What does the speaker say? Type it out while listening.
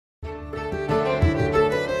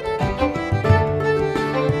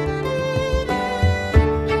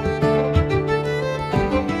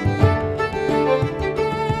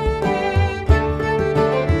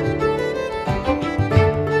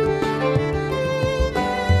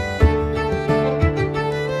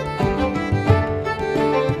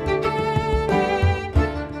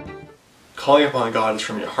calling upon God is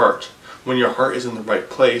from your heart. When your heart is in the right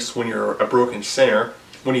place, when you're a broken sinner,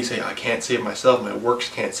 when you say, I can't save myself, my works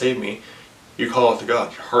can't save me, you call out to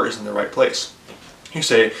God. Your heart is in the right place. You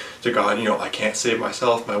say to God, I can't save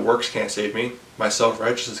myself, my works can't save me, my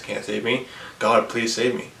self-righteousness can't save me. God, please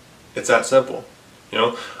save me. It's that simple.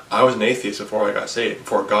 I was an atheist before I got saved,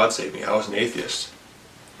 before God saved me. I was an atheist.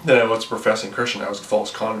 Then I was a professing Christian. I was a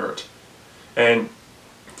false convert. And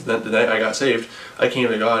the night I got saved, I came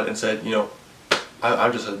to God and said,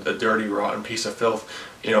 I'm just a dirty, rotten piece of filth.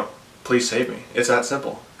 Please save me. It's that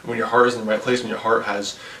simple. When your heart is in the right place, when your heart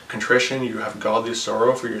has contrition, you have godly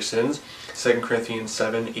sorrow for your sins. 2 Corinthians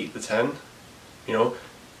 7:8-10. You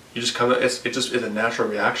just come. It's a natural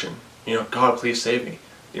reaction. God, please save me.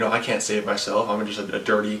 I can't save myself. I'm just a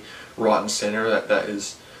dirty, rotten sinner. That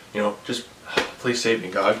is, just please save me,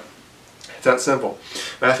 God. It's that simple.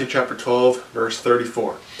 Matthew chapter 12, verse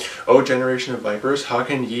 34. O generation of vipers, how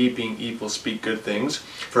can ye, being evil, speak good things?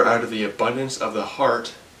 For out of the abundance of the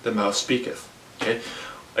heart the mouth speaketh. Okay.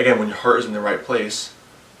 Again, when your heart is in the right place,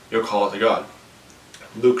 you'll call it to God.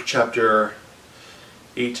 Luke chapter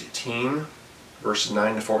 18, verses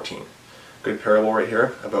 9-14. Good parable right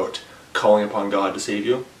here about calling upon God to save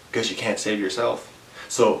you, because you can't save yourself.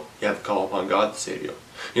 So you have to call upon God to save you.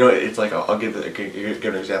 It's like, I'll give an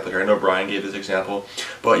example here. I know Brian gave this example,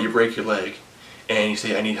 but you break your leg and you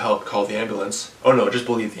say, I need help, call the ambulance. Oh no, just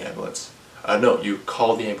believe the ambulance. No, you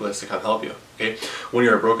call the ambulance to come help you. Okay? When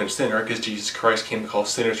you're a broken sinner, because Jesus Christ came to call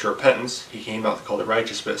sinners to repentance, he came not to call the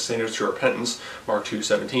righteous, but sinners to repentance, Mark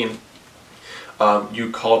 2:17.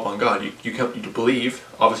 You call upon God. You believe,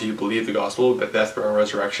 obviously you believe the gospel, the death, burial, and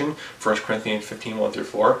resurrection, 1 Corinthians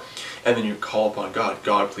 15:1-4, and then you call upon God.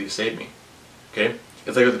 God, please save me. Okay?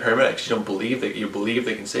 It's like with the paramedics. You believe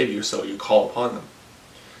they can save you, so you call upon them.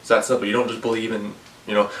 It's that simple. You don't just believe in,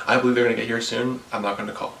 I believe they're going to get here soon, I'm not going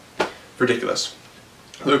to call. Ridiculous.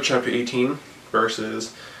 Luke chapter 18,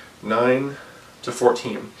 verses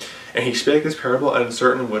 9-14. And he spake this parable unto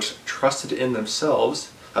certain which trusted in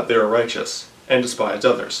themselves that they were righteous, and despised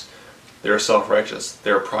others. They are self-righteous, they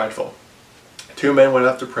are prideful. Two men went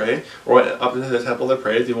up to pray, or went up into the temple to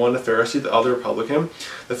pray, the one a Pharisee, the other a publican.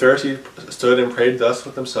 The Pharisee stood and prayed thus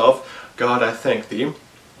with himself, God, I thank thee,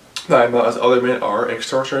 that I am not as other men are,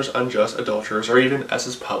 extortioners, unjust, adulterers, or even as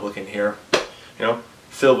this publican here.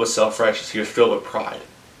 Filled with self-righteousness. He was filled with pride.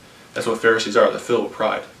 That's what Pharisees are, they're filled with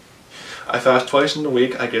pride. I fast twice in the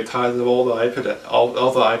week, I give tithes of all that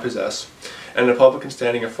I possess. And the publican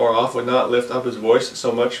standing afar off would not lift up his voice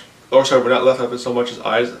so much, would not lift up so much his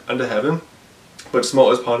eyes unto heaven, but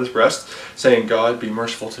smote upon his breast, saying, God, be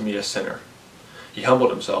merciful to me, a sinner. He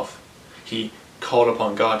humbled himself. He called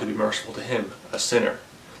upon God to be merciful to him, a sinner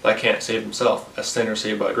that can't save himself, a sinner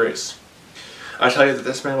saved by grace. I tell you that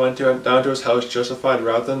this man went down to his house justified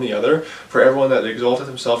rather than the other, for everyone that exalteth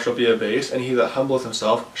himself shall be abased, and he that humbleth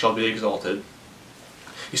himself shall be exalted.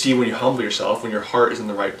 You see, when you humble yourself, when your heart is in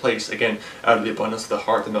the right place, again, out of the abundance of the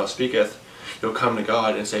heart the mouth speaketh, you'll come to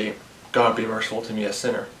God and say, God, be merciful to me, a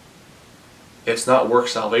sinner. It's not work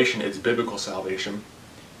salvation, it's biblical salvation.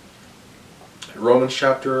 Romans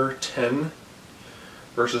chapter 10,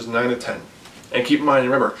 verses 9-10. And keep in mind,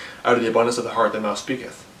 remember, out of the abundance of the heart the mouth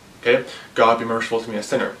speaketh. Okay? God, be merciful to me, a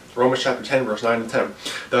sinner. Romans chapter 10, verse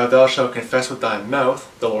 9-10. That thou shalt confess with thy mouth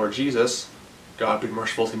the Lord Jesus, God, be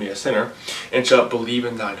merciful to me, a sinner, and shalt believe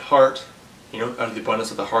in thine heart, out of the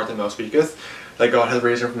abundance of the heart the mouth speaketh, that God hath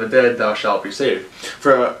raised him from the dead, thou shalt be saved.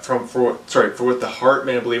 For with the heart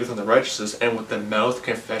man believeth unto righteousness, and with the mouth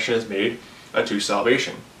confession is made unto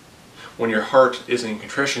salvation. When your heart is in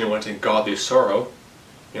contrition and when it's in godly sorrow,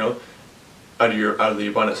 out of the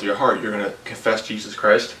abundance of your heart, you're going to confess Jesus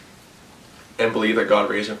Christ and believe that God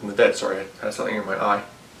raised him from the dead. Sorry, I had something in my eye.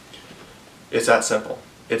 It's that simple.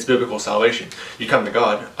 It's biblical salvation. You come to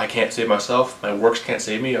God, I can't save myself, my works can't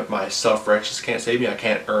save me, my self-righteousness can't save me, I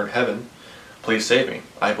can't earn heaven. Please save me.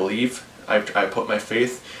 I believe, I put my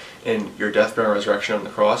faith in your death, burial, and resurrection on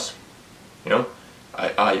the cross.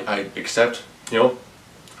 I accept,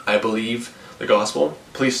 I believe the gospel.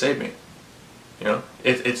 Please save me.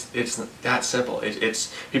 It's that simple.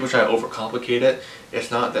 It's people try to overcomplicate it. It's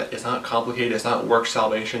not that. It's not complicated. It's not work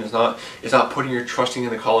salvation. It's not putting your trusting in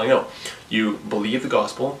the calling. No, you believe the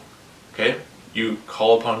gospel. Okay, you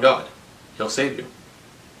call upon God. He'll save you.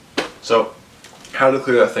 So, how to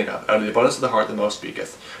clear that thing up? Out of the abundance of the heart the mouth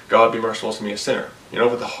speaketh. God, be merciful to me, a sinner.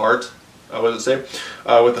 With the heart. What does it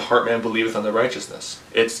say? With the heart man believeth unto righteousness.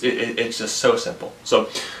 It's just so simple. So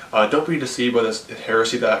don't be deceived by this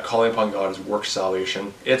heresy that calling upon God is works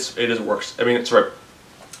salvation. It is works. I mean, it's right.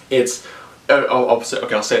 It's I'll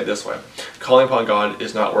say it this way. Calling upon God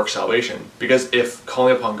is not works salvation. Because if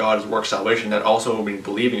calling upon God is works salvation, that also will mean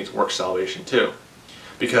believing it's works salvation too.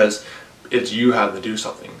 Because it's you having to do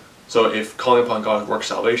something. So if calling upon God is works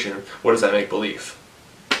salvation, what does that make belief?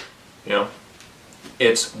 You know?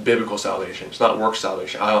 It's biblical salvation. It's not works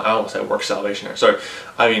salvation. I almost said works salvation there. Sorry.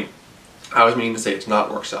 I was meaning to say it's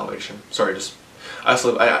not works salvation. Sorry,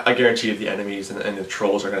 I guarantee you the enemies and the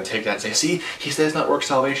trolls are going to take that and say, see, he says it's not works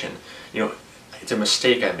salvation. You know, it's a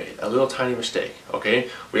mistake I made. A little tiny mistake, okay?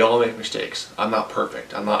 We all make mistakes. I'm not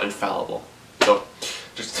perfect. I'm not infallible. So,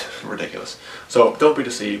 just ridiculous. So, don't be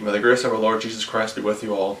deceived. May the grace of our Lord Jesus Christ be with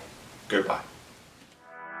you all. Goodbye.